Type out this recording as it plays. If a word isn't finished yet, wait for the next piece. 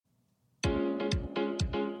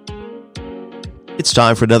It's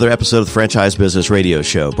time for another episode of the Franchise Business Radio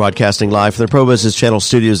Show, broadcasting live from the Pro Business Channel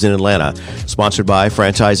studios in Atlanta, sponsored by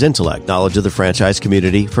Franchise Intellect, knowledge of the franchise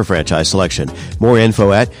community for franchise selection. More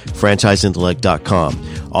info at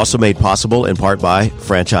franchiseintellect.com. Also made possible in part by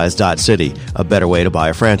franchise.city, a better way to buy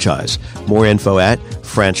a franchise. More info at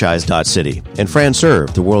franchise.city. And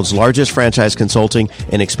FranServe, the world's largest franchise consulting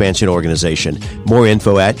and expansion organization. More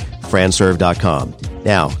info at franserve.com.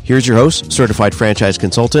 Now, here's your host, certified franchise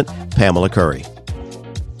consultant, Pamela Curry.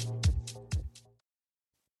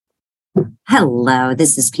 Hello,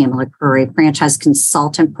 this is Pamela Curry, franchise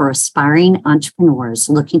consultant for aspiring entrepreneurs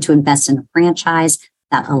looking to invest in a franchise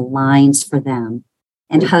that aligns for them,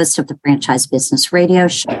 and host of the Franchise Business Radio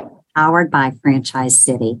Show, powered by Franchise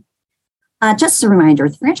City. Just a reminder,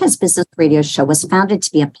 the Franchise Business Radio Show was founded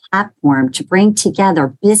to be a platform to bring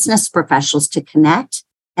together business professionals to connect,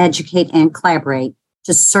 educate, and collaborate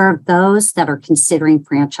to serve those that are considering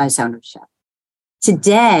franchise ownership.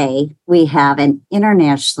 Today, we have an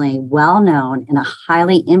internationally well-known and a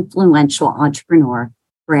highly influential entrepreneur,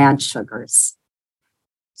 Brad Sugars.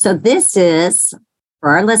 So this is, for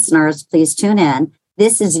our listeners, please tune in.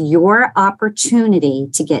 This is your opportunity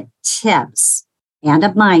to get tips and a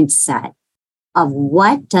mindset of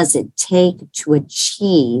what does it take to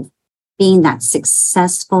achieve being that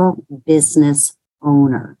successful business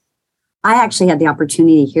owner. I actually had the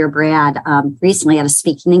opportunity to hear Brad recently at a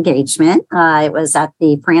speaking engagement. It was at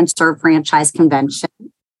the FranServe Franchise Convention.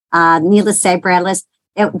 Needless to say, Brad,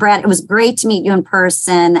 it was great to meet you in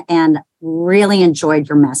person and really enjoyed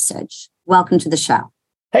your message. Welcome to the show.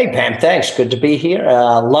 Hey, Pam, thanks. Good to be here.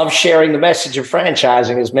 Love sharing the message of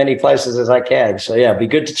franchising as many places as I can. So, yeah, it'd be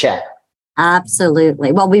good to chat.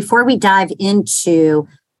 Absolutely. Well, before we dive into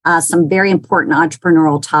some very important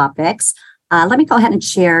entrepreneurial topics, let me go ahead and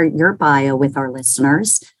share your bio with our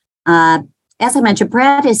listeners. As I mentioned,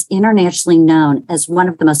 Brad is internationally known as one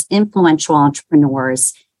of the most influential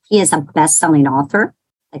entrepreneurs. He is a best-selling author,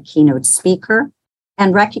 a keynote speaker,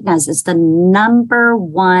 and recognized as the number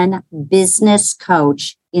one business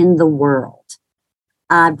coach in the world.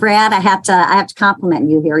 Brad, I have to compliment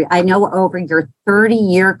you here. I know over your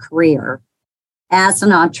 30-year career as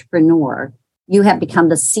an entrepreneur, you have become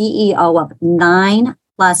the CEO of 9+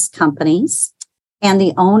 companies and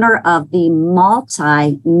the owner of the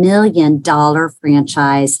multi-million-dollar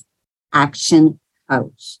franchise Action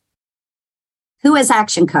Coach. Who is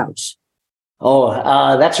Action Coach?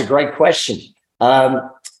 That's a great question.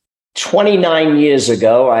 29 years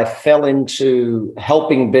ago, I fell into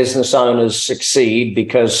helping business owners succeed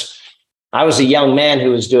because I was a young man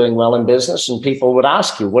who was doing well in business, and people would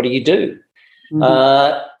ask you, what do you do?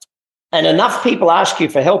 Mm-hmm. And enough people ask you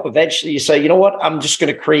for help, eventually you say, you know what, I'm just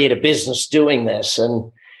going to create a business doing this.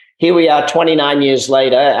 And here we are 29 years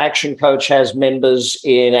later. Action Coach has members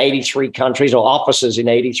in 83 countries, or offices in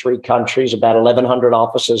 83 countries, about 1,100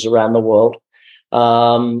 offices around the world.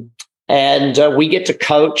 And we get to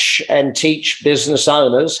coach and teach business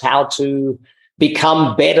owners how to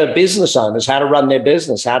become better business owners, how to run their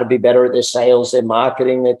business, how to be better at their sales, their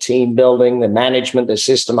marketing, their team building, their management, their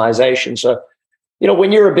systemization. So, you know,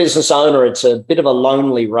 when you're a business owner, it's a bit of a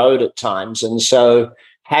lonely road at times. And so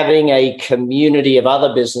having a community of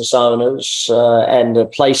other business owners and a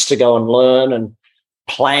place to go and learn and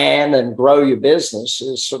plan and grow your business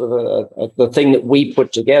is sort of the thing that we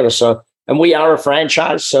put together. So, and we are a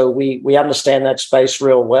franchise, so we understand that space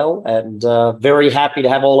real well, and very happy to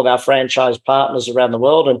have all of our franchise partners around the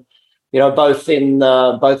world. And, you know, both in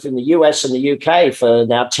the US and the UK for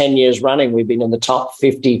now 10 years running, we've been in the top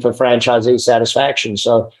 50 for franchisee satisfaction.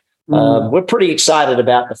 So we're pretty excited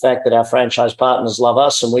about the fact that our franchise partners love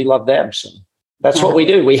us and we love them. So that's what we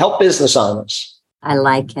do. We help business owners. I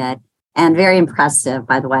like it. And very impressive,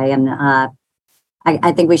 by the way. And I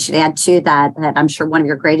think we should add to that I'm sure one of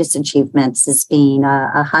your greatest achievements is being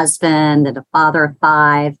a husband and a father of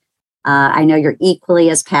 5. I know you're equally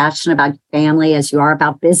as passionate about family as you are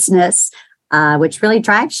about business, which really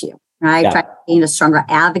drives you, right? Yeah. Being a stronger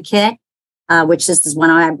advocate, which is one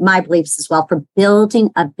of my beliefs as well, for building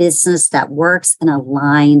a business that works and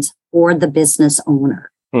aligns for the business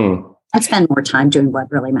owner. And spend more time doing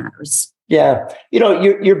what really matters. Yeah. You know,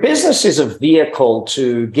 your business is a vehicle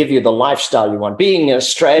to give you the lifestyle you want. Being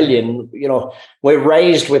Australian, you know, we're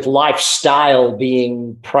raised with lifestyle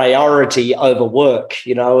being priority over work.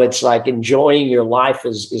 You know, it's like enjoying your life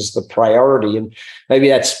is the priority. And maybe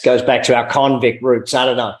that goes back to our convict roots. I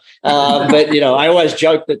don't know. But, you know, I always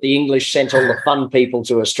joke that the English sent all the fun people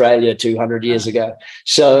to Australia 200 years ago.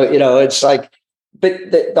 So, you know, it's like,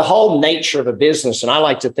 but the whole nature of a business, and I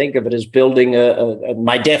like to think of it as building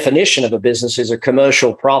my definition of a business is a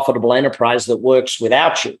commercial, profitable enterprise that works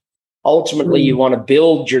without you. Ultimately, you want to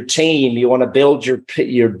build your team. You want to build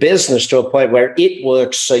your business to a point where it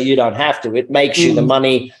works so you don't have to. It makes you the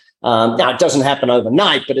money. Now, it doesn't happen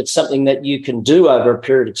overnight, but it's something that you can do over a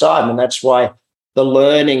period of time. And that's why the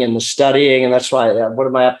learning and the studying, and that's why, what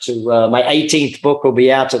am I up to? My 18th book will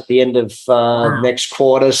be out at the end of next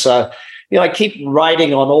quarter. So, I keep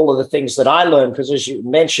writing on all of the things that I learned because, as you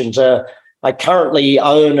mentioned, I currently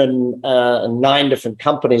own 9 different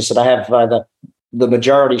companies that I have either the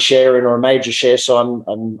majority share in or a major share. So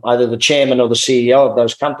I'm either the chairman or the CEO of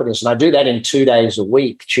those companies. And I do that in 2 days a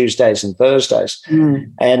week, Tuesdays and Thursdays.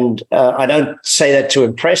 And I don't say that to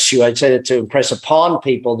impress you. I say that to impress upon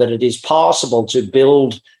people that it is possible to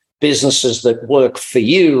build businesses that work for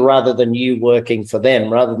you rather than you working for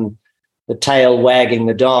them, rather than the tail wagging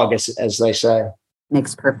the dog, as they say.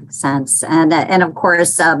 Makes perfect sense. And of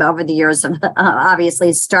course, over the years of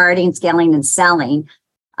obviously starting, scaling, and selling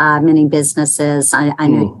many businesses, I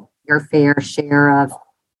know your fair share of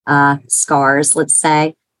scars, let's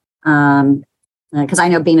say, because I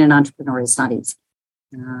know being an entrepreneur is not easy.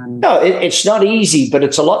 No, it's not easy, but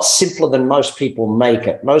it's a lot simpler than most people make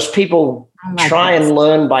it. Most people try and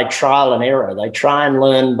learn by trial and error. They try and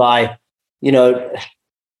learn by,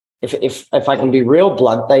 if I can be real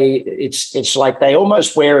blunt, it's like they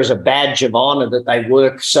almost wear as a badge of honor that they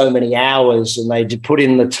work so many hours and they put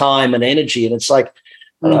in the time and energy. And it's like,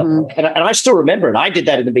 and I still remember it. I did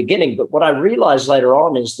that in the beginning, but what I realized later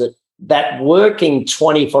on is that working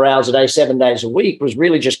 24 hours a day, 7 days a week was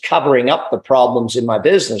really just covering up the problems in my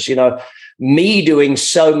business. Me doing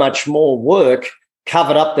so much more work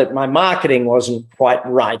covered up that my marketing wasn't quite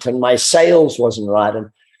right and my sales wasn't right.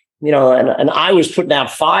 And I was putting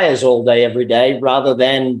out fires all day, every day, rather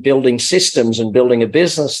than building systems and building a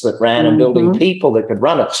business that ran and building people that could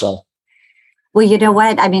run it. So, well, you know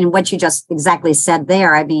what? I mean, what you just exactly said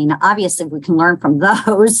there. I mean, obviously, we can learn from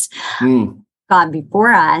those gone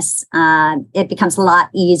before us. It becomes a lot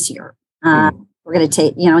easier. We're going to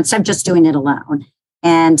take, instead of just doing it alone.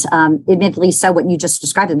 And admittedly, so what you just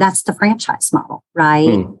described, that's the franchise model,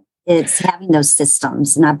 right? It's having those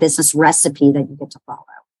systems and a business recipe that you get to follow.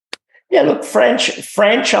 Yeah, look,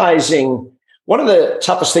 franchising, one of the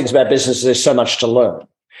toughest things about business is there's so much to learn.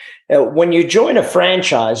 When you join a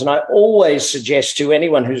franchise, and I always suggest to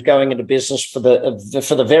anyone who's going into business for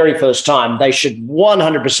the very first time, they should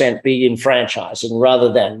 100% be in franchising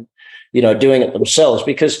rather than, doing it themselves.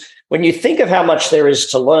 Because when you think of how much there is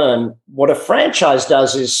to learn, what a franchise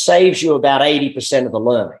does is saves you about 80% of the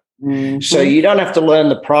learning. So you don't have to learn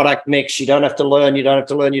the product mix. You don't have to learn.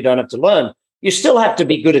 You still have to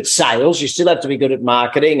be good at sales. You still have to be good at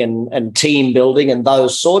marketing and team building and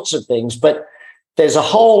those sorts of things. But there's a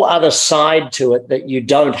whole other side to it that you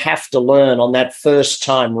don't have to learn on that first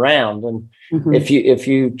time round. And if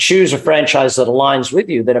you choose a franchise that aligns with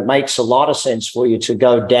you, then it makes a lot of sense for you to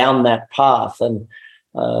go down that path. And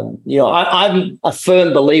I'm a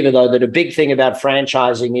firm believer, though, that a big thing about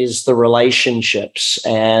franchising is the relationships.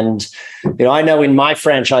 And, I know in my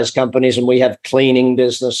franchise companies, and we have cleaning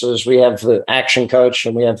businesses, we have the Action Coach,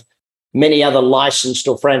 and we have many other licensed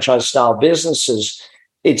or franchise style businesses.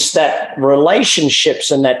 It's that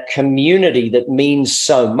relationships and that community that means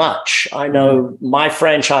so much. I know my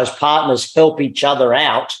franchise partners help each other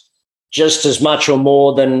out just as much or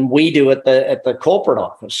more than we do at the corporate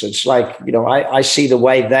office. It's like, I see the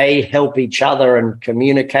way they help each other and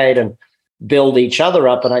communicate and build each other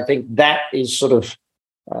up. And I think that is sort of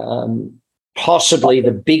possibly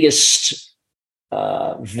the biggest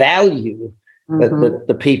value that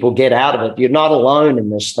the people get out of it. You're not alone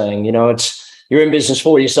in this thing. You're in business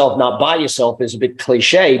for yourself, not by yourself is a bit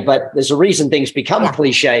cliche, but there's a reason things become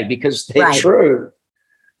cliche because they're true.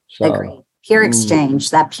 So. Agree. Pure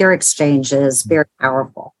exchange. That pure exchange is very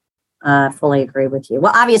powerful. Fully agree with you.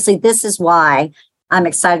 Well, obviously, this is why I'm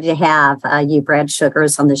excited to have you, Brad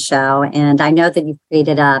Sugars, on the show. And I know that you've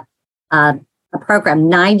created a program,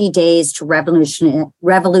 90 Days to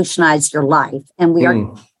Revolutionize Your Life. And we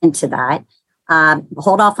are into that.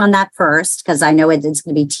 Hold off on that first, because I know it's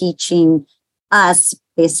going to be teaching us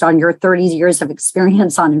based on your 30 years of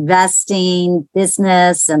experience on investing,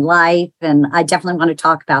 business, and life. And I definitely want to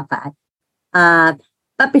talk about that.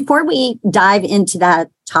 But before we dive into that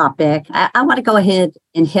topic, I want to go ahead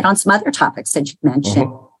and hit on some other topics that you mentioned.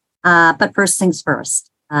 But first things first,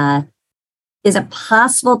 is it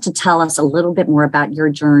possible to tell us a little bit more about your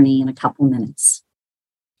journey in a couple minutes?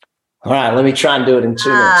 All right, let me try and do it in 2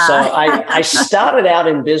 minutes. So I started out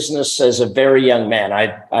in business as a very young man.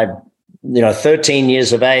 I 13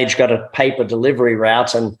 years of age, got a paper delivery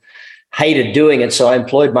route and hated doing it. So I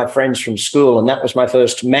employed my friends from school, and that was my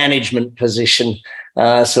first management position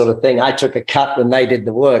sort of thing. I took a cut when they did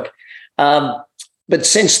the work. But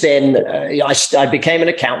since then, I became an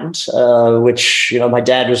accountant, which, my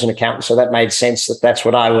dad was an accountant, so that made sense that that's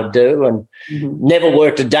what I would do. And never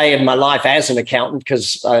worked a day in my life as an accountant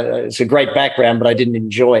because it's a great background, but I didn't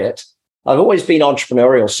enjoy it. I've always been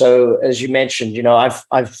entrepreneurial. So as you mentioned, I've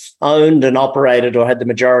owned and operated or had the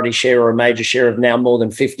majority share or a major share of now more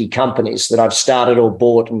than 50 companies that I've started or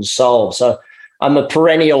bought and sold. So I'm a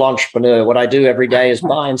perennial entrepreneur. What I do every day is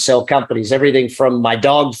buy and sell companies, everything from my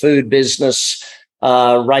dog food business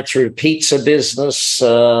right through pizza business,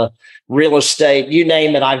 real estate, you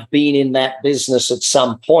name it. I've been in that business at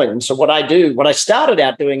some point. And so what I started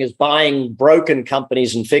out doing is buying broken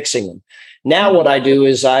companies and fixing them. Now what I do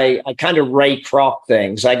is I kind of Ray Kroc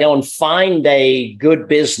things. I go and find a good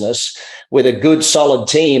business with a good solid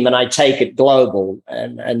team and I take it global.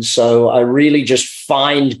 And so I really just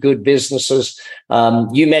find good businesses.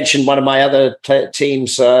 You mentioned one of my other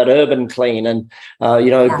teams at Urban Clean and,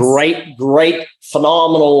 yes. great,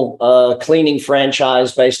 phenomenal cleaning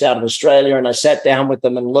franchise based out of Australia. And I sat down with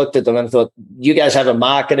them and looked at them and thought, you guys have a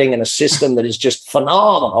marketing and a system that is just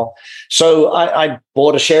phenomenal. So I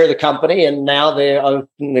bought a share of the company and now they're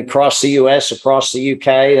open across the US, across the UK.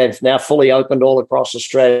 They've now fully opened all across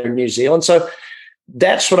Australia and New Zealand. So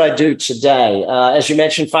that's what I do today. As you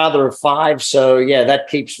mentioned, father of 5. So yeah, that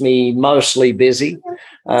keeps me mostly busy.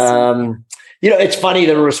 It's funny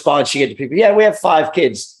the response you get to people. Yeah, we have 5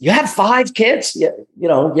 kids. You have 5 kids? Yeah,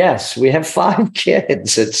 yes, we have 5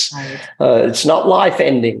 kids. It's not life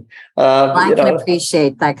ending. I can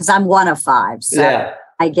appreciate that because I'm one of 5. So yeah.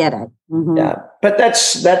 I get it. Mm-hmm. Yeah, but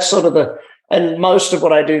that's sort of and most of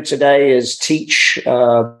what I do today is teach.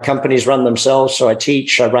 Companies run themselves. So I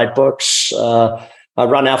teach, I write books. I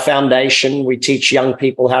run our foundation. We teach young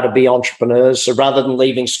people how to be entrepreneurs. So rather than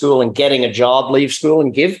leaving school and getting a job, leave school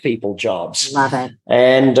and give people jobs. Love it.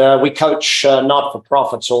 And we coach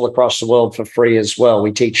not-for-profits all across the world for free as well.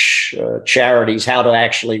 We teach charities how to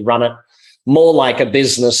actually run it more like a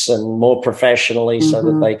business and more professionally so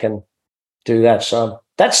that they can do that. So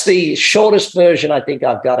that's the shortest version I think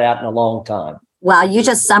I've got out in a long time. Wow, you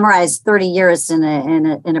just summarized 30 years in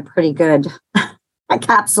a pretty good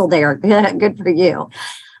capsule there. Good for you.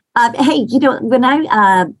 Hey, when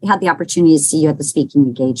I had the opportunity to see you at the speaking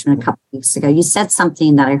engagement a couple of weeks ago, you said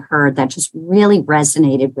something that I heard that just really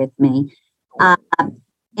resonated with me.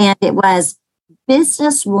 And it was,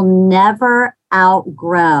 business will never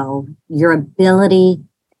outgrow your ability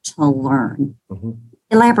to learn. Mm-hmm.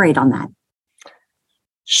 Elaborate on that.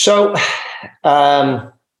 So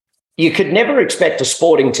you could never expect a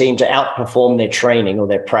sporting team to outperform their training or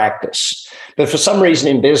their practice. But for some reason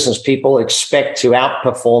in business, people expect to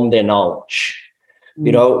outperform their knowledge.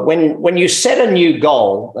 Mm-hmm. When you set a new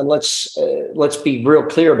goal, and let's be real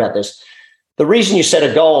clear about this, the reason you set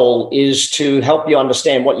a goal is to help you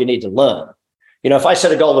understand what you need to learn. If I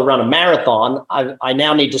set a goal to run a marathon, I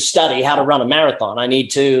now need to study how to run a marathon. I need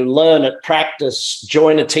to learn at practice,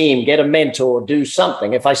 join a team, get a mentor, do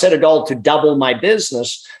something. If I set a goal to double my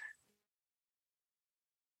business,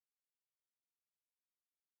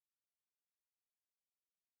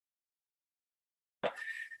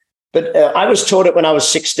 but I was taught it when I was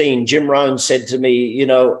 16. Jim Rohn said to me,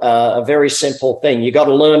 a very simple thing. You got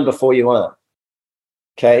to learn before you earn.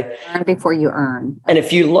 Okay. Learn before you earn. And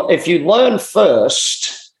if you learn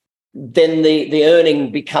first, then the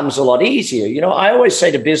earning becomes a lot easier. I always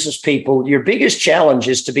say to business people, your biggest challenge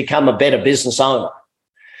is to become a better business owner.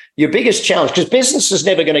 Your biggest challenge, because business is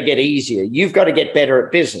never going to get easier. You've got to get better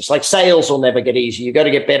at business. Like sales will never get easier. You've got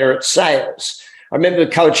to get better at sales. I remember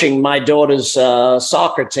coaching my daughter's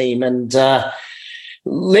soccer team, and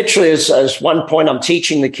literally as one point I'm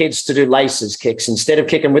teaching the kids to do laces kicks. Instead of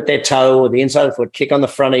kicking with their toe or the inside of the foot, kick on the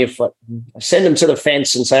front of your foot. I send them to the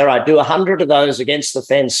fence and say, all right, do 100 of those against the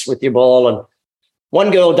fence with your ball. And one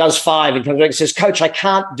girl does 5 and comes back and says, Coach, I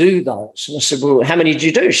can't do those. And I said, well, how many did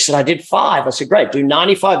you do? She said, I did 5. I said, great, do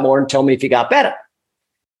 95 more and tell me if you got better.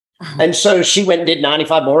 And so she went and did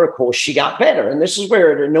 95 more. Of course, she got better. And this is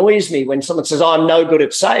where it annoys me when someone says, oh, I'm no good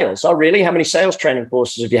at sales. Oh, really? How many sales training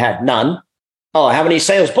courses have you had? None. Oh, how many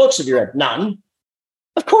sales books have you read? None.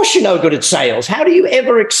 Of course you're no good at sales. How do you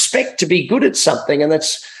ever expect to be good at something? And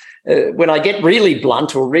that's when I get really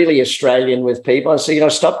blunt or really Australian with people, I say,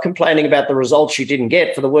 stop complaining about the results you didn't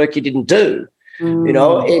get for the work you didn't do.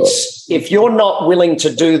 It's if you're not willing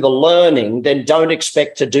to do the learning, then don't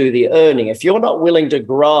expect to do the earning. If you're not willing to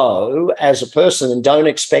grow as a person, then don't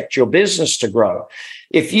expect your business to grow.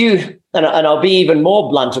 If you, and I'll be even more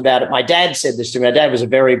blunt about it. My dad said this to me. My dad was a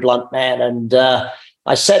very blunt man. And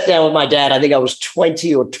I sat down with my dad. I think I was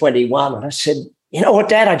 20 or 21. And I said, you know what,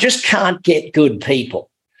 Dad, I just can't get good people.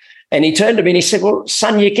 And he turned to me and he said, well,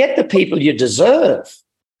 son, you get the people you deserve.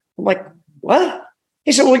 I'm like, what?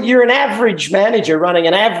 He said, well, you're an average manager running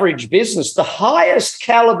an average business. The highest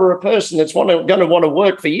caliber of person that's going to want to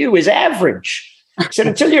work for you is average. He said,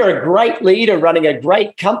 until you're a great leader running a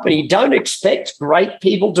great company, don't expect great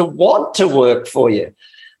people to want to work for you.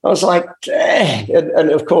 I was like,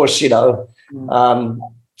 and of course,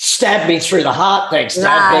 stabbed me through the heart, thanks,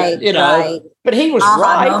 Dad. But, but he was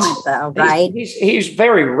right. Moment, though, right? He's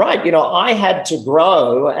very right. I had to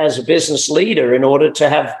grow as a business leader in order to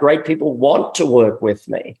have great people want to work with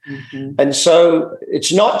me. Mm-hmm. And so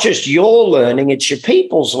it's not just your learning, it's your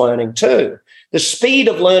people's learning too. The speed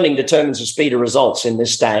of learning determines the speed of results in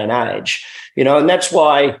this day and age, and that's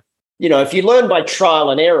why, if you learn by trial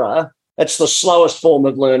and error, that's the slowest form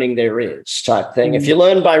of learning there is type thing. If you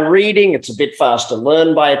learn by reading, it's a bit faster.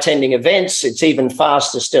 Learn by attending events, it's even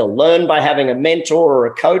faster still. Learn by having a mentor or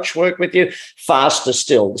a coach work with you, faster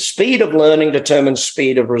still. The speed of learning determines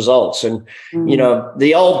speed of results. And,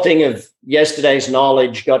 the old thing of yesterday's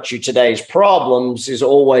knowledge got you today's problems is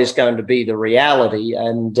always going to be the reality.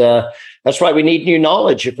 And that's why we need new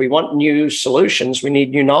knowledge. If we want new solutions, we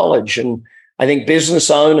need new knowledge. And I think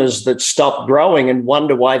business owners that stop growing and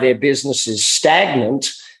wonder why their business is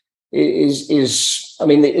stagnant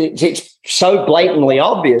it's so blatantly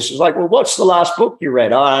obvious. It's like, well, what's the last book you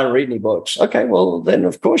read? Oh, I don't read any books. Okay, well, then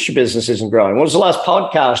of course your business isn't growing. What was the last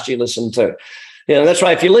podcast you listened to? That's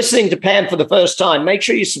right. If you're listening to Pam for the first time, make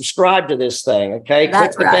sure you subscribe to this thing, okay?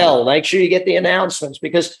 Click the bell. Make sure you get the announcements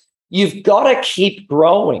because you've got to keep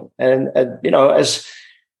growing. And as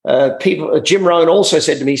Jim Rohn also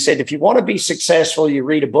said to me, he said, if you want to be successful, you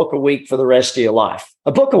read a book a week for the rest of your life.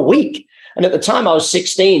 A book a week. And at the time I was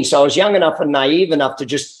 16, so I was young enough and naive enough to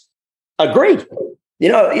just agree.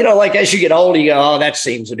 Like as you get older, you go, oh, that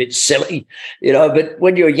seems a bit silly, but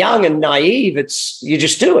when you're young and naive, you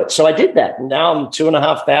just do it. So I did that. And now I'm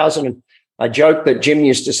 2,500. And I joke that Jim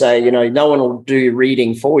used to say, no one will do your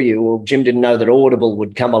reading for you. Well, Jim didn't know that Audible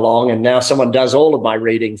would come along. And now someone does all of my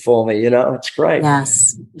reading for me. It's great.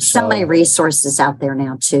 Yes. So many resources out there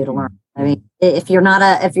now too to learn. I mean, if you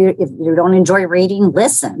don't enjoy reading,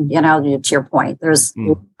 listen, to your point, there's a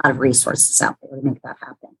lot of resources out there to make that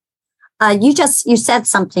happen. You said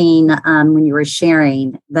something when you were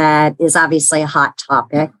sharing that is obviously a hot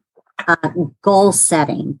topic, goal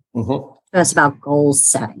setting. Mm-hmm. Tell us about goal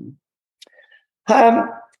setting.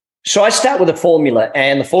 So I start with a formula,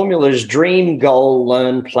 and the formula is dream, goal,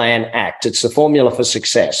 learn, plan, act. It's the formula for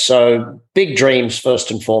success. So big dreams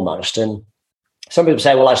first and foremost. And some people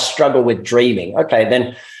say, well, I struggle with dreaming. Okay,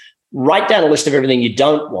 then write down a list of everything you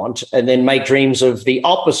don't want and then make dreams of the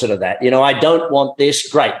opposite of that. I don't want this.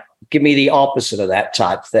 Great. Give me the opposite of that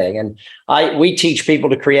type thing. And we teach people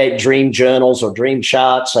to create dream journals or dream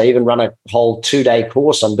charts. I even run a whole 2-day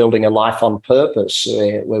course on building a life on purpose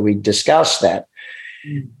where we discuss that.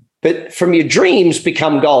 But from your dreams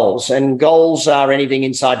become goals, and goals are anything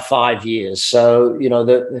inside 5 years. So,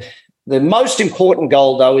 the most important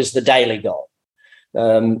goal, though, is the daily goal.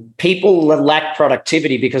 People lack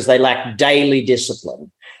productivity because they lack daily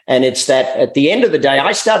discipline. And it's that at the end of the day,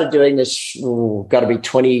 I started doing this, got to be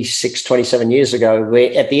 26, 27 years ago,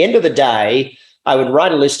 where at the end of the day, I would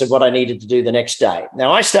write a list of what I needed to do the next day.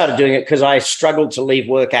 Now, I started doing it because I struggled to leave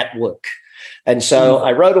work at work. And so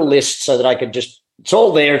I wrote a list so that I could it's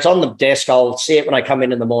all there. It's on the desk. I'll see it when I come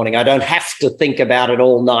in the morning. I don't have to think about it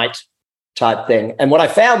all night type thing. And what I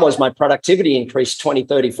found was my productivity increased 20,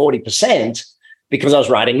 30, 40%. Because I was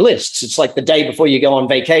writing lists. It's like the day before you go on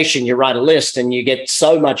vacation, you write a list and you get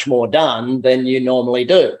so much more done than you normally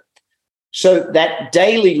do. So that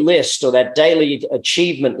daily list or that daily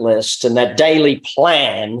achievement list and that daily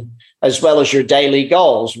plan, as well as your daily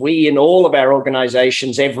goals, we in all of our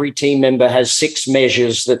organizations, every team member has 6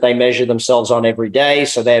 measures that they measure themselves on every day.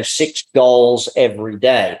 So they have 6 goals every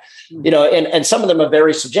day. And some of them are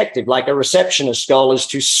very subjective, like a receptionist's goal is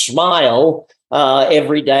to smile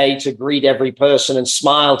every day to greet every person and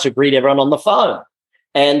smile to greet everyone on the phone.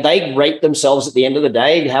 And they rate themselves at the end of the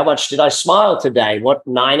day. How much did I smile today? What,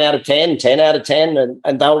 9 out of 10, 10 out of 10?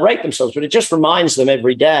 And they'll rate themselves. But it just reminds them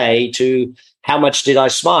every day to how much did I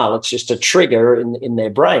smile? It's just a trigger in their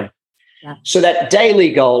brain. Yeah. So that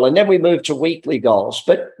daily goal, and then we move to weekly goals.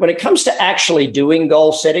 But when it comes to actually doing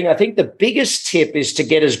goal setting, I think the biggest tip is to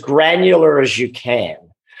get as granular as you can.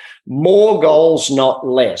 More goals, not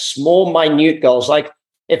less, more minute goals. Like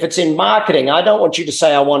if it's in marketing, I don't want you to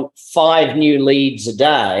say, I want 5 new leads a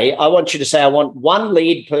day. I want you to say, I want 1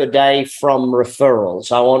 lead per day from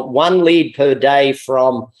referrals. I want 1 lead per day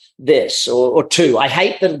from this or 2. I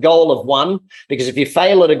hate the goal of 1 because if you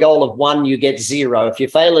fail at a goal of 1, you get 0. If you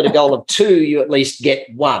fail at a goal of 2, you at least get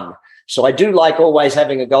 1. So I do like always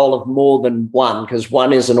having a goal of more than 1 because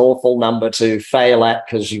 1 is an awful number to fail at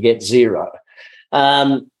because you get 0.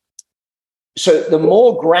 So the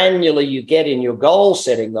more granular you get in your goal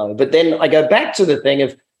setting, though, but then I go back to the thing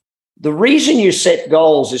of the reason you set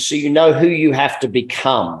goals is so you know who you have to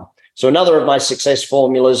become. So another of my success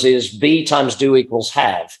formulas is be times do equals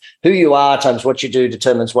have. Who you are times what you do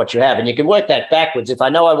determines what you have. And you can work that backwards. If I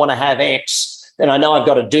know I want to have X, then I know I've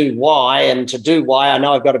got to do Y. And to do Y, I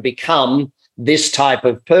know I've got to become this type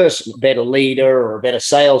of person, a better leader or a better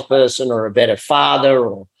salesperson or a better father,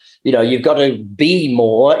 or, you've got to be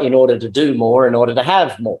more in order to do more, in order to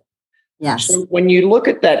have more. Yes. So when you look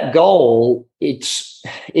at that goal, it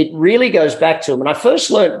really goes back to when I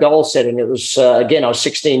first learned goal setting. It was, again, I was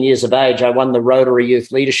 16 years of age. I won the Rotary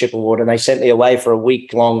Youth Leadership Award, and they sent me away for a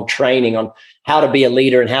week-long training on how to be a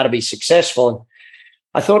leader and how to be successful. And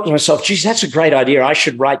I thought to myself, geez, that's a great idea. I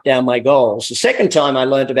should write down my goals. The second time I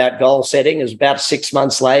learned about goal setting was about 6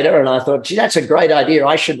 months later, and I thought, gee, that's a great idea.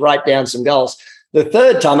 I should write down some goals. The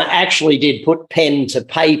third time I actually did put pen to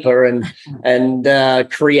paper and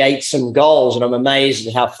create some goals. And I'm amazed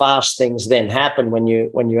at how fast things then happen when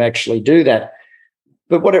you actually do that.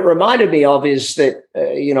 But what it reminded me of is that,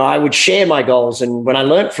 I would share my goals. And when I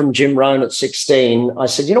learned from Jim Rohn at 16, I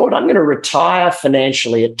said, you know what, I'm going to retire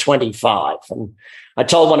financially at 25. And I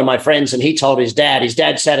told one of my friends, and he told his dad. His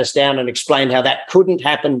dad sat us down and explained how that couldn't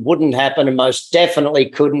happen, wouldn't happen, and most definitely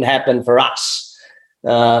couldn't happen for us.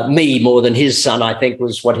 Me more than his son, I think,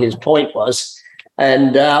 was what his point was.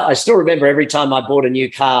 And I still remember every time I bought a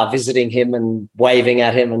new car, visiting him and waving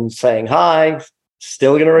at him and saying, hi,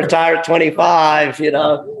 still going to retire at 25,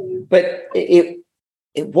 But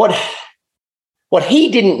what he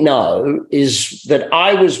didn't know is that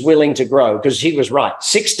I was willing to grow, because he was right.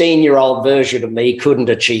 16-year-old version of me couldn't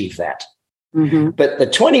achieve that. Mm-hmm. But the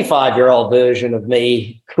 25-year-old version of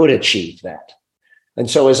me could achieve that. And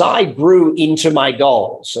so as I grew into my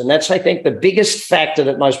goals, and that's, I think, the biggest factor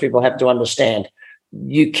that most people have to understand,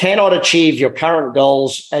 you cannot achieve your current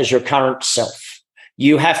goals as your current self.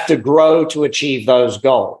 You have to grow to achieve those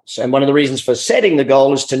goals. And one of the reasons for setting the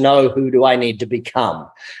goal is to know, who do I need to become?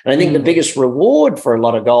 And I think the biggest reward for a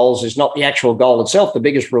lot of goals is not the actual goal itself. The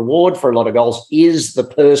biggest reward for a lot of goals is the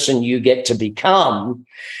person you get to become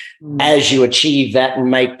as you achieve that and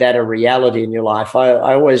make that a reality in your life.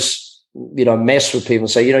 I always mess with people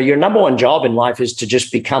and say, your number one job in life is to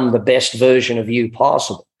just become the best version of you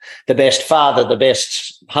possible, the best father, the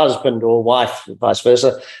best husband or wife, vice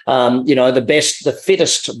versa, the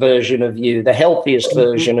fittest version of you, the healthiest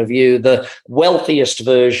version of you, the wealthiest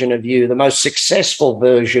version of you, the most successful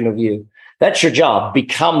version of you. That's your job.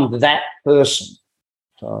 Become that person.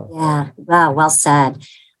 So. Yeah. Wow. Well said.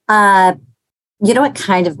 It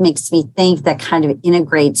kind of makes me think that kind of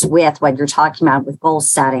integrates with what you're talking about with goal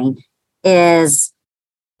setting is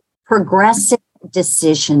progressive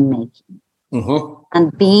decision making,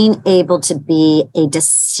 and being able to be a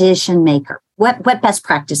decision maker. What best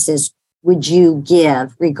practices would you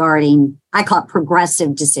give regarding, I call it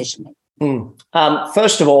progressive decision making?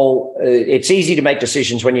 First of all, it's easy to make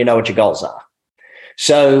decisions when you know what your goals are.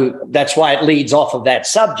 So that's why it leads off of that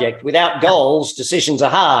subject. Without goals, decisions are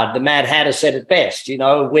hard. The Mad Hatter said it best.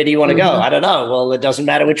 Where do you want to go? I don't know. Well, it doesn't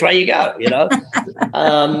matter which way you go,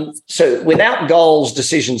 So without goals,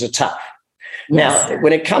 decisions are tough. Yes. Now,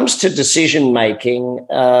 when it comes to decision making,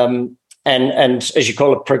 and as you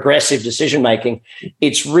call it, progressive decision making,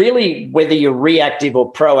 it's really whether you're reactive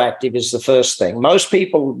or proactive is the first thing. Most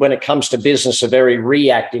people, when it comes to business, are very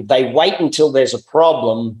reactive. They wait until there's a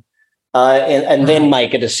problem and then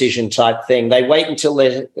make a decision type thing. They wait until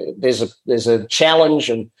there's a challenge.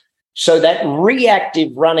 And so that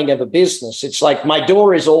reactive running of a business, it's like my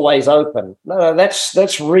door is always open. No,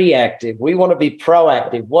 that's reactive. We want to be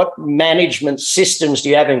proactive. What management systems do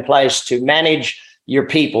you have in place to manage your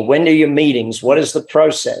people? When do your meetings? What is the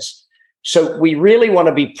process? So we really want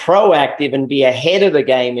to be proactive and be ahead of the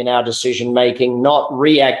game in our decision making, not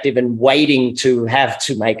reactive and waiting to have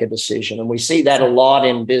to make a decision. And we see that a lot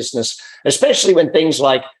in business, especially when things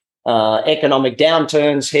like economic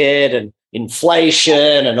downturns hit and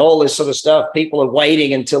inflation and all this sort of stuff. People are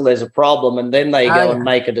waiting until there's a problem and then they go and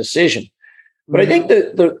make a decision. But I think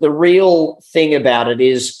the real thing about it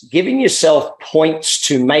is giving yourself points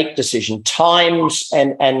to make decision times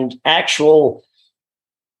and actual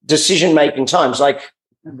decision-making times. Like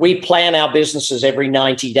we plan our businesses every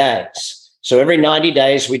 90 days. So every 90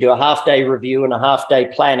 days, we do a half-day review and a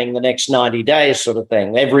half-day planning the next 90 days sort of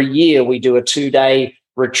thing. Every year, we do a 2-day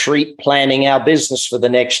retreat planning our business for the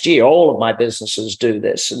next year. All of my businesses do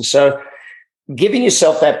this. And so giving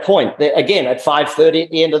yourself that point, again, at 5:30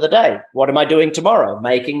 at the end of the day, what am I doing tomorrow?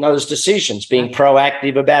 Making those decisions, being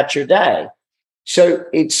proactive about your day. So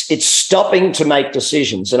it's stopping to make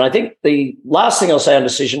decisions. And I think the last thing I'll say on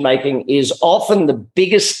decision making is often the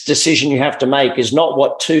biggest decision you have to make is not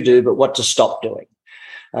what to do, but what to stop doing.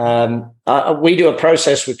 We do a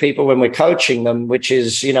process with people when we're coaching them, which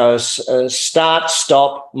is, start,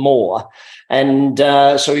 stop, more. And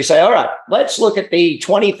so we say, all right, let's look at the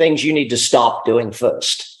 20 things you need to stop doing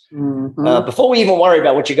first. Mm-hmm. Before we even worry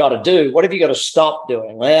about what you got to do, what have you got to stop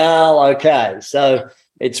doing? Well, okay. So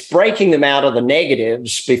it's breaking them out of the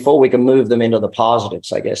negatives before we can move them into the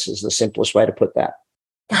positives, I guess, is the simplest way to put that.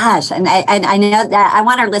 Gosh, and I know that I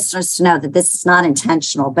want our listeners to know that this is not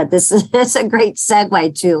intentional, but this is a great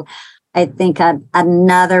segue to, I think,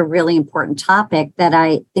 another really important topic that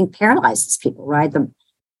I think paralyzes people, right? The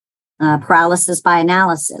paralysis by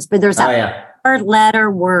analysis. But there's that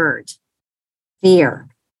four-letter word, fear.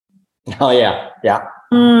 Oh, yeah. Yeah.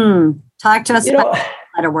 Talk to us about that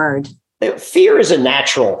letter word. Fear is a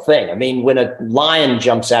natural thing. I mean, when a lion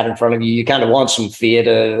jumps out in front of you, you kind of want some fear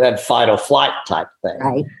to have fight or flight type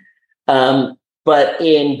thing. Right. But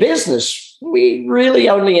in business, we really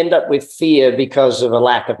only end up with fear because of a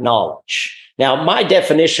lack of knowledge. Now, my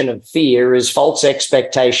definition of fear is false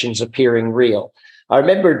expectations appearing real. I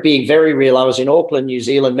remember it being very real. I was in Auckland, New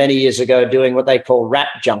Zealand many years ago doing what they call wrap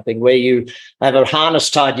jumping, where you have a harness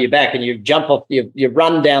tied to your back and you jump off, you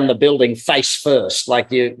run down the building face first, like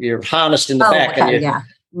you're harnessed in the back. Okay,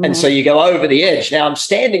 and and so you go over the edge. Now I'm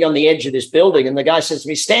standing on the edge of this building and the guy says to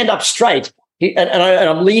me, stand up straight. And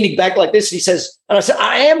I'm leaning back like this. He says, and I said,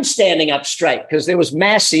 I am standing up straight because there was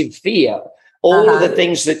massive fear, all of the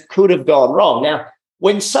things that could have gone wrong. Now,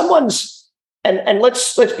 when someone's And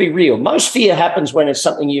let's be real. Most fear happens when it's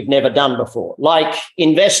something you've never done before, like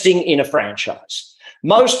investing in a franchise.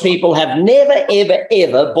 Most people have never, ever,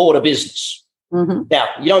 ever bought a business. Mm-hmm. Now,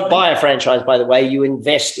 you don't buy a franchise, by the way. You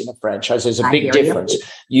invest in a franchise. There's a big difference.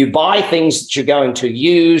 You buy things that you're going to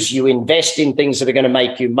use. You invest in things that are going to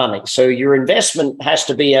make you money. So your investment has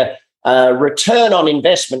to be a return on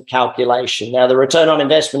investment calculation. Now, the return on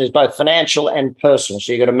investment is both financial and personal.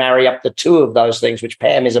 So you've got to marry up the two of those things, which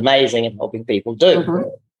Pam is amazing at helping people do. Mm-hmm.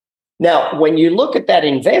 Now, when you look at that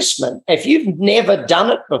investment, if you've never done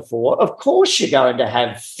it before, of course you're going to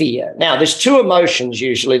have fear. Now, there's two emotions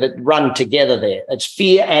usually that run together there. It's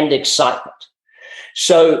fear and excitement.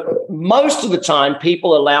 So most of the time,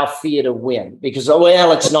 people allow fear to win because,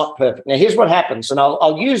 it's not perfect. Now, here's what happens, and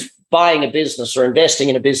I'll use buying a business or investing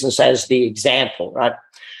in a business as the example, right?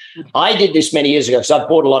 I did this many years ago because I've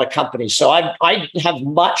bought a lot of companies. So I have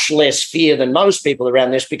much less fear than most people around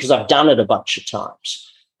this because I've done it a bunch of times.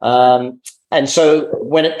 And so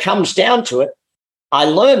when it comes down to it, I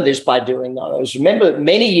learned this by doing those. Remember,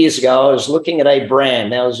 many years ago, I was looking at a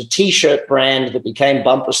brand. There was a T-shirt brand that became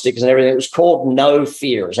bumper stickers and everything. It was called No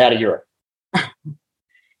Fear. It was out of Europe.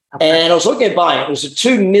 And I was looking at buying it. It was a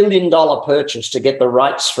 $2 million purchase to get the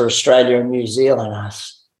rights for Australia and New Zealand. I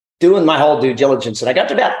was doing my whole due diligence, and I got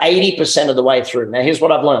to about 80% of the way through. Now, here's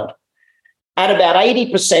what I've learned. At about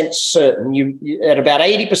 80% certain, at about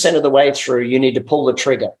 80% of the way through, you need to pull the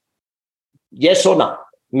trigger. Yes or no?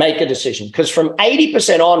 Make a decision. Because from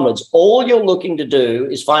 80% onwards, all you're looking to do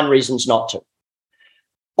is find reasons not to.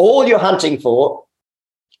 All you're hunting for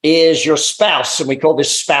is your spouse, and we call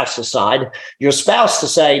this spouse-aside, your spouse to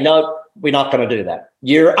say, no, we're not going to do that.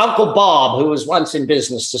 Your Uncle Bob, who was once in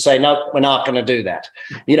business, to say, no, we're not going to do that.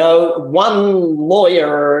 One lawyer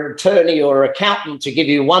or attorney or accountant to give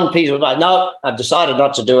you one piece of advice. No, I've decided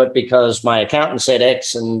not to do it because my accountant said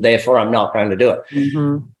X, and therefore I'm not going to do it.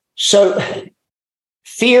 Mm-hmm. So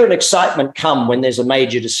fear and excitement come when there's a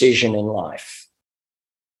major decision in life.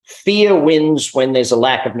 Fear wins when there's a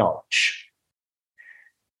lack of knowledge.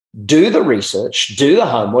 Do the research, do the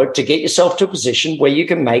homework to get yourself to a position where you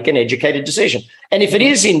can make an educated decision. And if it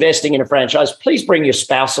is investing in a franchise, please bring your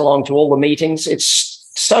spouse along to all the meetings.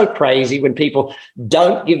 It's so crazy when people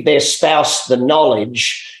don't give their spouse the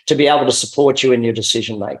knowledge to be able to support you in your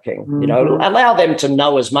decision making. Mm-hmm. Allow them to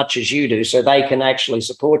know as much as you do so they can actually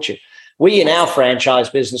support you. We in our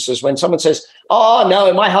franchise businesses, when someone says, oh,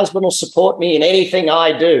 no, my husband will support me in anything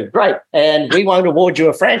I do. Great. And we won't award you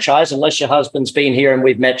a franchise unless your husband's been here and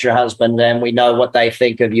we've met your husband and we know what they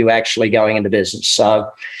think of you actually going into business.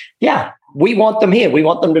 So, yeah, we want them here. We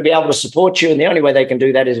want them to be able to support you. And the only way they can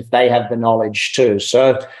do that is if they have the knowledge too.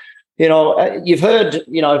 So, you've heard,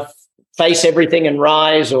 face everything and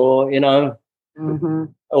rise or, mm-hmm.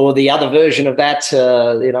 or the other version of that,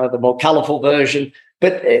 the more colorful version.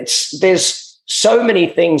 But there's so many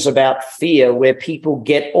things about fear where people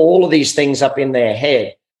get all of these things up in their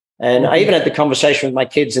head. And I even had the conversation with my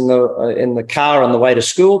kids in the car on the way to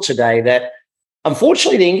school today that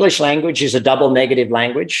unfortunately the English language is a double negative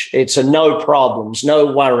language. It's a no problems, no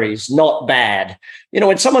worries, not bad.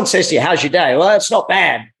 When someone says to you, how's your day? Well, it's not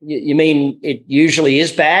bad. You mean it usually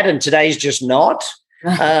is bad and today's just not?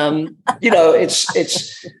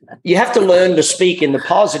 It's you have to learn to speak in the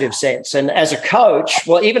positive sense. And as a coach,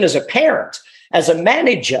 well, even as a parent, as a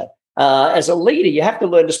manager, as a leader, you have to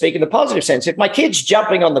learn to speak in the positive sense. If my kid's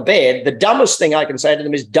jumping on the bed, the dumbest thing I can say to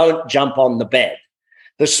them is don't jump on the bed.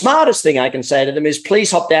 The smartest thing I can say to them is please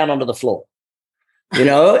hop down onto the floor.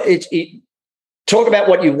 Talk about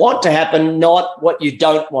what you want to happen, not what you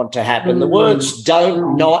don't want to happen. The words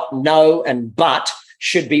don't, not, no, and but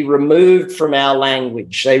should be removed from our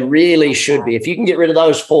language. They really should be. If you can get rid of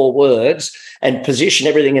those 4 words and position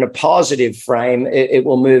everything in a positive frame, it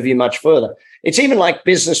will move you much further. It's even like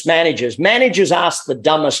business managers. Managers ask the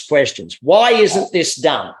dumbest questions. Why isn't this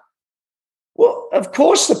done? Well, of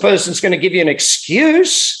course, the person's going to give you an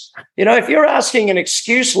excuse. If you're asking an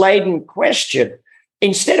excuse-laden question,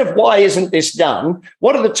 instead of why isn't this done,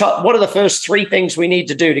 what are the first 3 things we need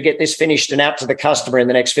to do to get this finished and out to the customer in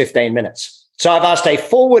the next 15 minutes? So I've asked a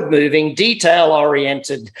forward-moving,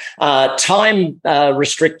 detail-oriented,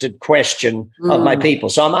 time-restricted question of my people.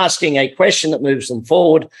 So I'm asking a question that moves them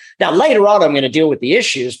forward. Now, later on, I'm going to deal with the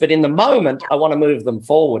issues, but in the moment, I want to move them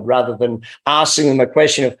forward rather than asking them a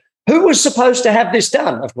question of, who was supposed to have this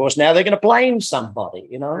done? Of course, now they're going to blame somebody,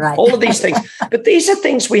 right. All of these things. But these are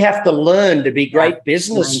things we have to learn to be great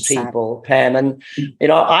business people, Pam. And,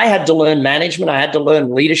 I had to learn management. I had to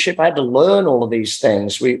learn leadership. I had to learn all of these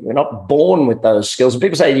things. We're not born with those skills. And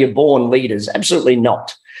people say you're born leaders. Absolutely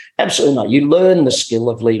not. Absolutely not. You learn the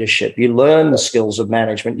skill of leadership. You learn the skills of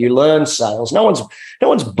management. You learn sales. No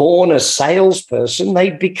one's born a salesperson.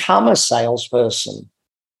 They become a salesperson.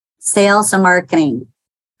 Sales and marketing.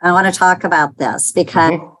 I want to talk about this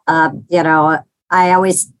because, I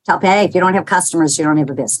always tell people, hey, if you don't have customers, you don't have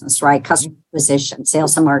a business, right? Customer acquisition,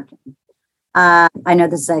 sales and marketing. I know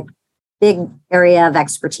this is a big area of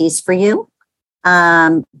expertise for you.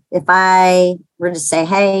 If I were to say,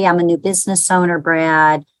 hey, I'm a new business owner,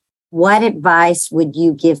 Brad, what advice would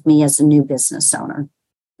you give me as a new business owner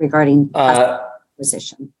regarding customer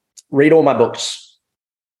acquisition? Read all my books.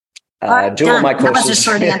 Do all my courses. That was a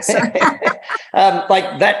short answer.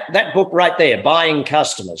 Like that book right there, Buying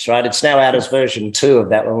Customers, right? It's now out as version 2 of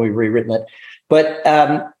that when we've rewritten it. But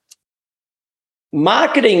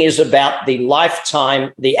marketing is about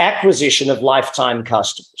the acquisition of lifetime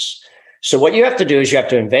customers. So what you have to do is you have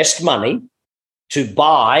to invest money to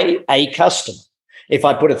buy a customer. If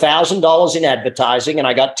I put $1,000 in advertising and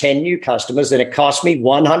I got 10 new customers, then it cost me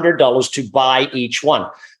 $100 to buy each one.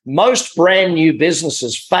 Most brand new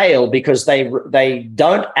businesses fail because they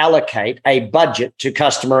don't allocate a budget to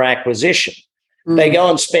customer acquisition. They go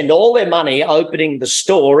and spend all their money opening the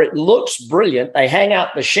store. It looks brilliant. They hang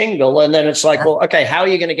out the shingle, and then it's like, well, okay, how are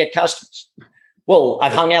you going to get customers? Well,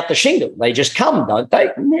 I've hung out the shingle. They just come, don't they?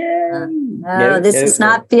 No, this is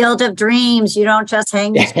not Field of Dreams. You don't just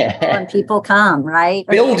hang the shingle and people come, right?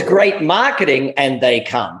 Build great marketing and they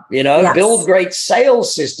come, Yes. Build great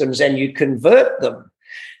sales systems and you convert them.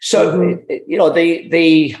 So,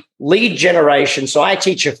 the lead generation. So I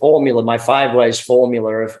teach a formula, my 5 ways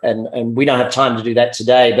formula, and we don't have time to do that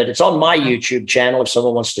today, but it's on my YouTube channel if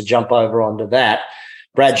someone wants to jump over onto that.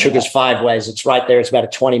 Brad Sugar's 5 ways. It's right there. It's about a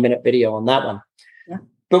 20-minute video on that one. Yeah.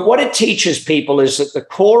 But what it teaches people is that the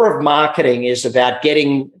core of marketing is about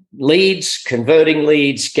getting leads, converting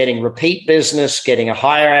leads, getting repeat business, getting a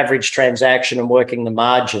higher average transaction, and working the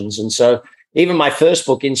margins. And so even my first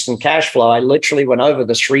book, Instant Cash Flow, I literally went over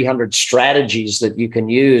the 300 strategies that you can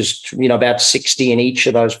use, about 60 in each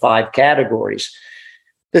of those 5 categories.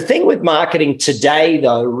 The thing with marketing today,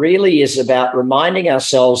 though, really is about reminding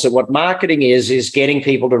ourselves that what marketing is getting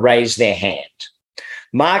people to raise their hand.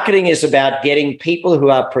 Marketing is about getting people who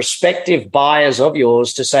are prospective buyers of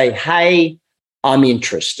yours to say, hey, I'm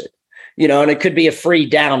interested. And it could be a free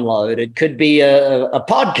download. It could be a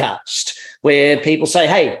podcast where people say,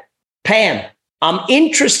 hey, Pam, I'm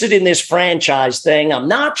interested in this franchise thing. I'm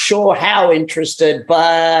not sure how interested,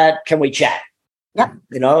 but can we chat? Yep.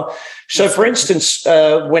 So for instance,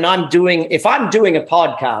 if I'm doing a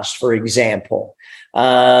podcast, for example,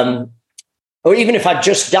 or even if I've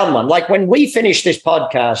just done one, like when we finish this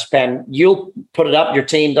podcast, Pam, you'll put it up. Your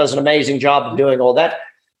team does an amazing job of doing all that.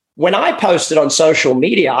 When I post it on social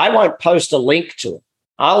media, I won't post a link to it.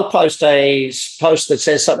 I'll post a post that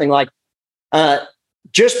says something like,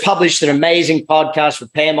 just published an amazing podcast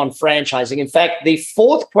with Pam on franchising. In fact, the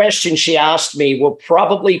fourth question she asked me will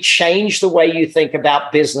probably change the way you think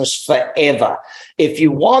about business forever. If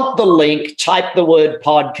you want the link, type the word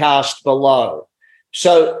podcast below.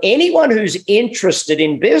 So anyone who's interested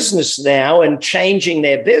in business now and changing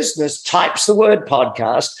their business types the word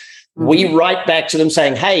podcast. We write back to them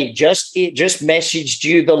saying, hey, just messaged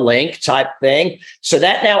you the link type thing. So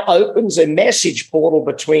that now opens a message portal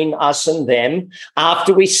between us and them.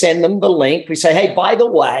 After we send them the link, we say, hey, by the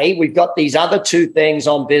way, we've got these other two things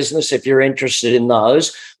on business if you're interested in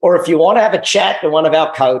those. Or if you want to have a chat to one of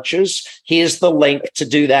our coaches, here's the link to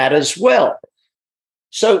do that as well.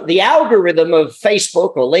 So the algorithm of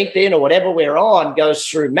Facebook or LinkedIn or whatever we're on goes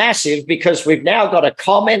through massive because we've now got a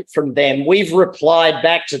comment from them. We've replied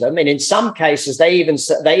back to them. And in some cases, they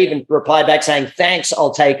even reply back saying, thanks,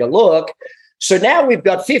 I'll take a look. So now we've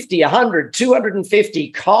got 50, 100,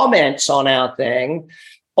 250 comments on our thing.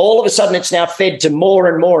 All of a sudden, it's now fed to more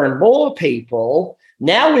and more and more people.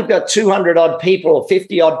 Now we've got 200 odd people or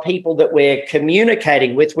 50 odd people that we're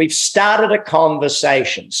communicating with. We've started a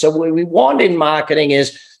conversation. So what we want in marketing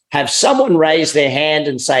is have someone raise their hand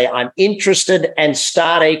and say, I'm interested, and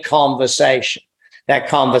start a conversation. That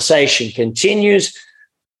conversation continues.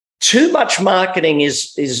 Too much marketing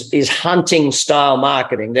is hunting style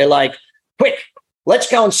marketing. They're like, quick, let's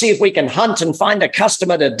go and see if we can hunt and find a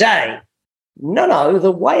customer today. No,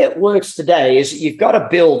 the way it works today is you've got to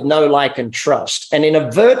build know, like, and trust. And in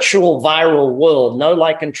a virtual viral world, know,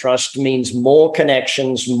 like, and trust means more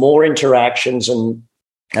connections, more interactions, and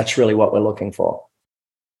that's really what we're looking for.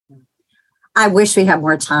 I wish we had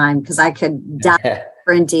more time because I could dive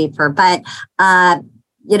deeper and deeper. But, I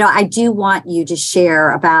do want you to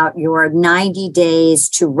share about your 90 days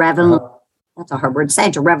to revolutionize. That's a hard word to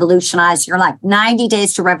say, to revolutionize your life. 90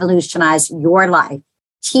 days to revolutionize your life.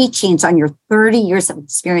 Teachings on your 30 years of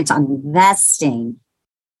experience on investing,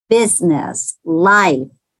 business, life.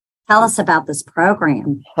 Tell us about this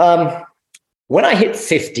program. When I hit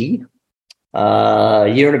 50, a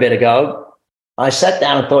year and a bit ago, I sat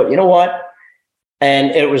down and thought, you know what?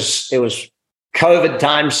 And it was COVID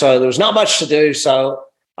time, so there was not much to do. So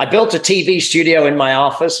I built a TV studio in my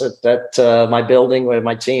office at my building where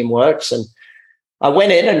my team works. And I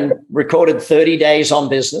went in and recorded 30 days on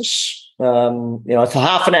business. It's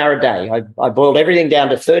half an hour a day. I boiled everything down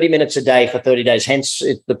to 30 minutes a day for 30 days. Hence,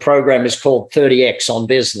 the program is called 30X on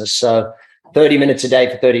business. So 30 minutes a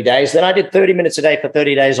day for 30 days. Then I did 30 minutes a day for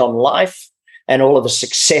 30 days on life and all of the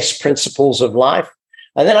success principles of life.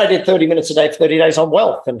 And then I did 30 minutes a day for 30 days on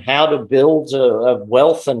wealth and how to build a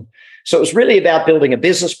wealth. And so it was really about building a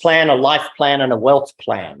business plan, a life plan, and a wealth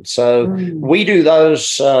plan. So we do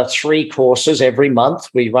those 3 courses every month.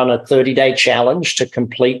 We run a 30-day challenge to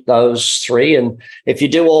complete those 3. And if you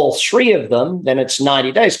do all 3 of them, then it's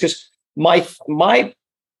 90 days. Because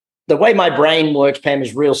the way my brain works, Pam,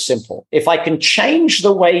 is real simple. If I can change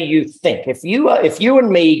the way you think, if you and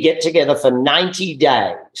me get together for 90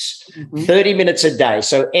 days, 30 minutes a day,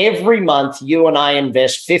 so every month you and I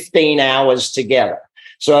invest 15 hours together.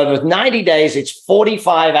 So over 90 days, it's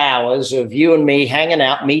 45 hours of you and me hanging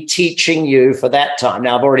out, me teaching you for that time.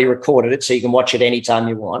 Now, I've already recorded it, so you can watch it anytime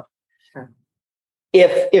you want. Sure.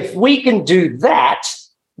 If we can do that,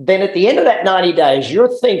 then at the end of that 90 days, your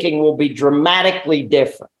thinking will be dramatically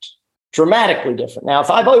different. Dramatically different. Now,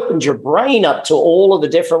 if I've opened your brain up to all of the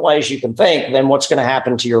different ways you can think, then what's going to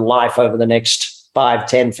happen to your life over the next 5,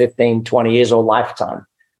 10, 15, 20 years or lifetime?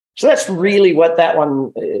 So that's really what that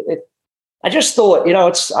one... I just thought,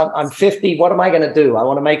 I'm 50. What am I going to do? I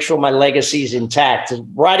want to make sure my legacy is intact.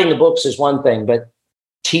 Writing the books is one thing, but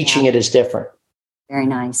teaching it is different. Very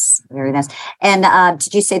nice. Very nice. And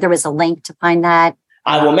did you say there was a link to find that?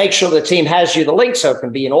 I will make sure the team has you the link so it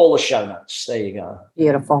can be in all the show notes. There you go.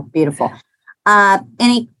 Beautiful. Beautiful.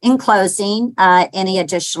 In closing, any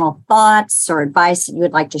additional thoughts or advice that you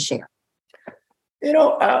would like to share?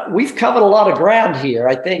 We've covered a lot of ground here,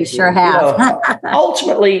 I think. You sure have.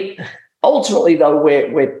 Ultimately, though,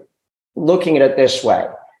 we're looking at it this way.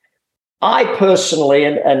 I personally,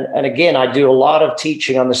 and again, I do a lot of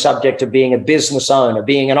teaching on the subject of being a business owner,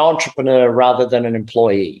 being an entrepreneur rather than an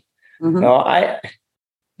employee.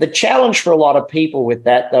 The challenge for a lot of people with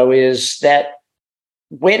that, though, is that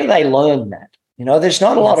where do they learn that? There's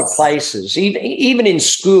not a lot of places. Even in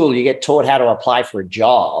school, you get taught how to apply for a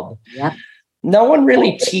job. Yep. No one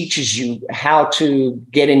really teaches you how to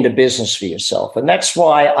get into business for yourself. And that's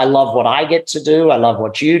why I love what I get to do. I love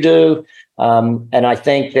what you do. And I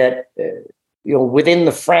think that, within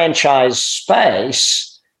the franchise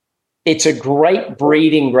space, it's a great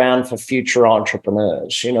breeding ground for future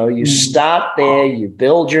entrepreneurs. You know, you start there, you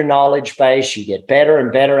build your knowledge base, you get better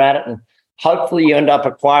and better at it, and hopefully you end up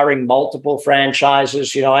acquiring multiple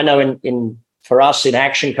franchises. You know, I know for us in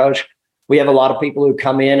Action Coach, we have a lot of people who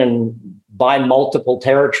come in and buy multiple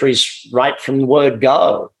territories right from the word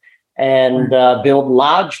go and build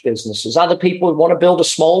large businesses. Other people want to build a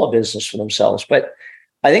smaller business for themselves. But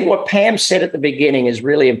I think what Pam said at the beginning is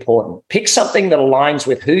really important. Pick something that aligns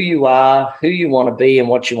with who you are, who you want to be, and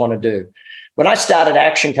what you want to do. When I started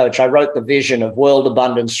Action Coach, I wrote the vision of world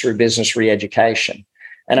abundance through business re-education.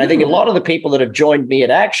 And I think a lot of the people that have joined me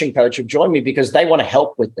at Action Coach have joined me because they want to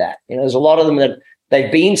help with that. You know, there's a lot of them that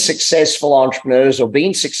they've been successful entrepreneurs or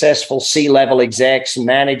been successful C-level execs and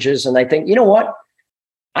managers, and they think, you know what?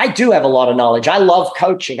 I do have a lot of knowledge. I love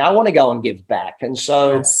coaching. I want to go and give back. And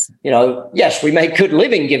so, you know, yes, we make good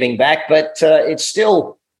living giving back, but it's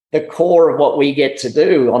still the core of what we get to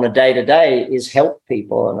do on a day-to-day is help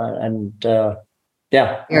people. And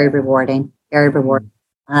Very rewarding. Very rewarding.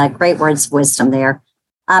 Great words of wisdom there.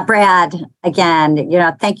 Brad, again, you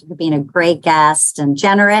know, thank you for being a great guest and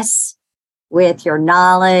generous with your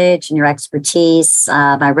knowledge and your expertise.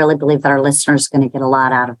 I really believe that our listeners are going to get a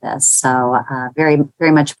lot out of this. So very,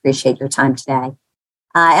 very much appreciate your time today.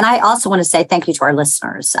 And I also want to say thank you to our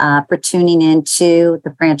listeners for tuning into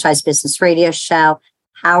the Franchise Business Radio Show,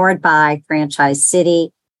 powered by Franchise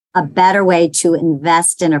City, a better way to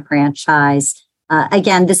invest in a franchise.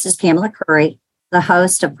 Again, this is Pamela Curry, the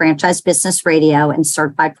host of Franchise Business Radio and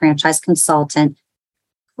certified franchise consultant.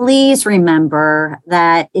 Please remember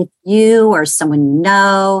that if you or someone you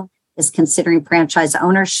know is considering franchise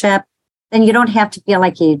ownership, then you don't have to feel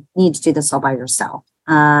like you need to do this all by yourself.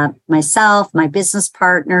 Myself, my business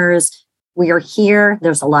partners, we are here.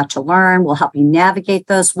 There's a lot to learn. We'll help you navigate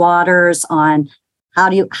those waters on how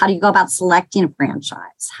do you go about selecting a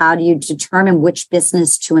franchise? How do you determine which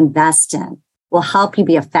business to invest in? We'll help you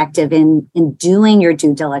be effective in doing your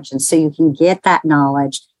due diligence so you can get that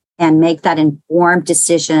knowledge and make that informed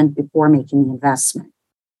decision before making the investment.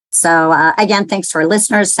 So again, thanks to our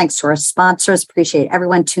listeners. Thanks to our sponsors. Appreciate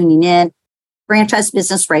everyone tuning in. Franchise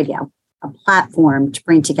Business Radio, a platform to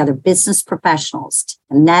bring together business professionals to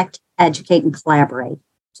connect, educate, and collaborate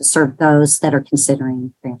to serve those that are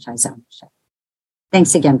considering franchise ownership.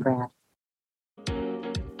 Thanks again, Brad.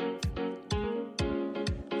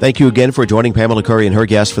 Thank you again for joining Pamela Curry and her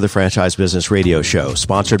guests for the Franchise Business Radio Show,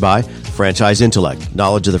 sponsored by Franchise Intellect,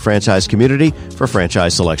 knowledge of the franchise community for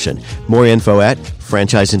franchise selection. More info at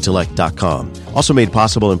franchiseintellect.com. Also made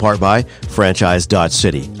possible in part by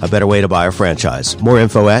franchise.city, a better way to buy a franchise. More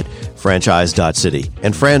info at franchise.city.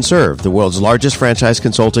 And FranServe, the world's largest franchise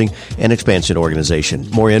consulting and expansion organization.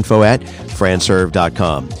 More info at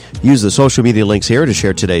franserve.com. Use the social media links here to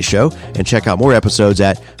share today's show and check out more episodes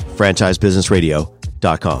at franchisebusinessradio.com.